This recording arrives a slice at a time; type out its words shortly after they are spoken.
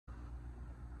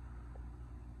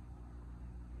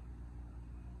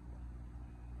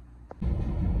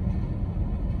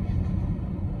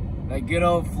That good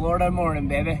old Florida morning,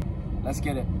 baby. Let's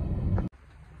get it.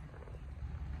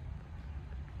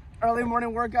 Early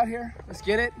morning workout here. Let's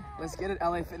get it. Let's get it.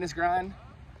 LA Fitness Grind.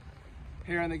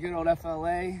 Here in the good old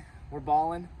FLA. We're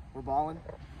balling. We're balling.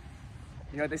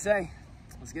 You know what they say.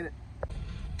 Let's get it.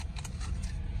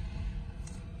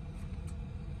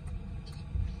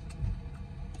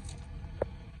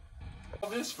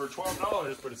 This for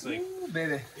 $12, but it's like, ooh,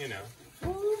 baby. You know.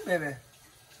 Ooh, baby.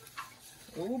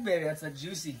 Ooh, baby. That's the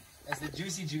juicy. That's the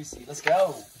juicy. Let's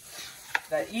go.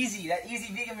 That easy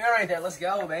vegan meal right there. Let's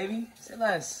go, baby. Say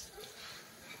less.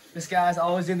 This guy's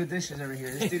always doing the dishes over here.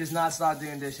 This dude does not stop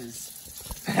doing dishes.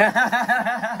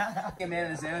 Man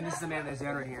in the zone. This is the man in the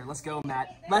zone right here. Let's go,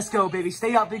 Matt. Let's go, baby.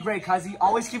 Stay up, big Ray, cuzzy.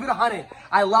 Always keep it 100.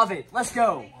 I love it. Let's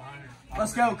go.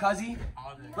 Let's go, cuzzy.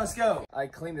 Let's go. I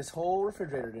cleaned this whole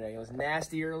refrigerator today. It was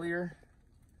nasty earlier,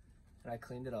 and I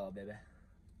cleaned it all, baby.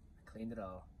 I cleaned it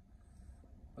all.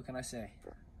 What can I say?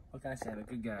 What can I say? I'm a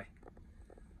good guy.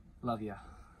 Love you.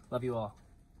 Love you all.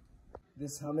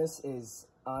 This hummus is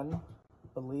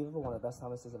unbelievable. One of the best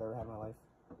hummuses I've ever had in my life.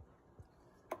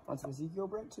 On some Ezekiel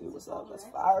bread too. What's up? That's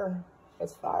fire.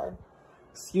 That's fire.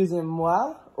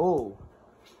 Excusez-moi. Oh,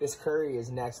 this curry is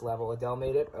next level. Adele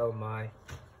made it. Oh my.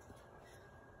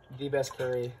 The best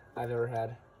curry I've ever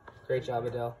had. Great job,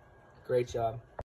 Adele. Great job.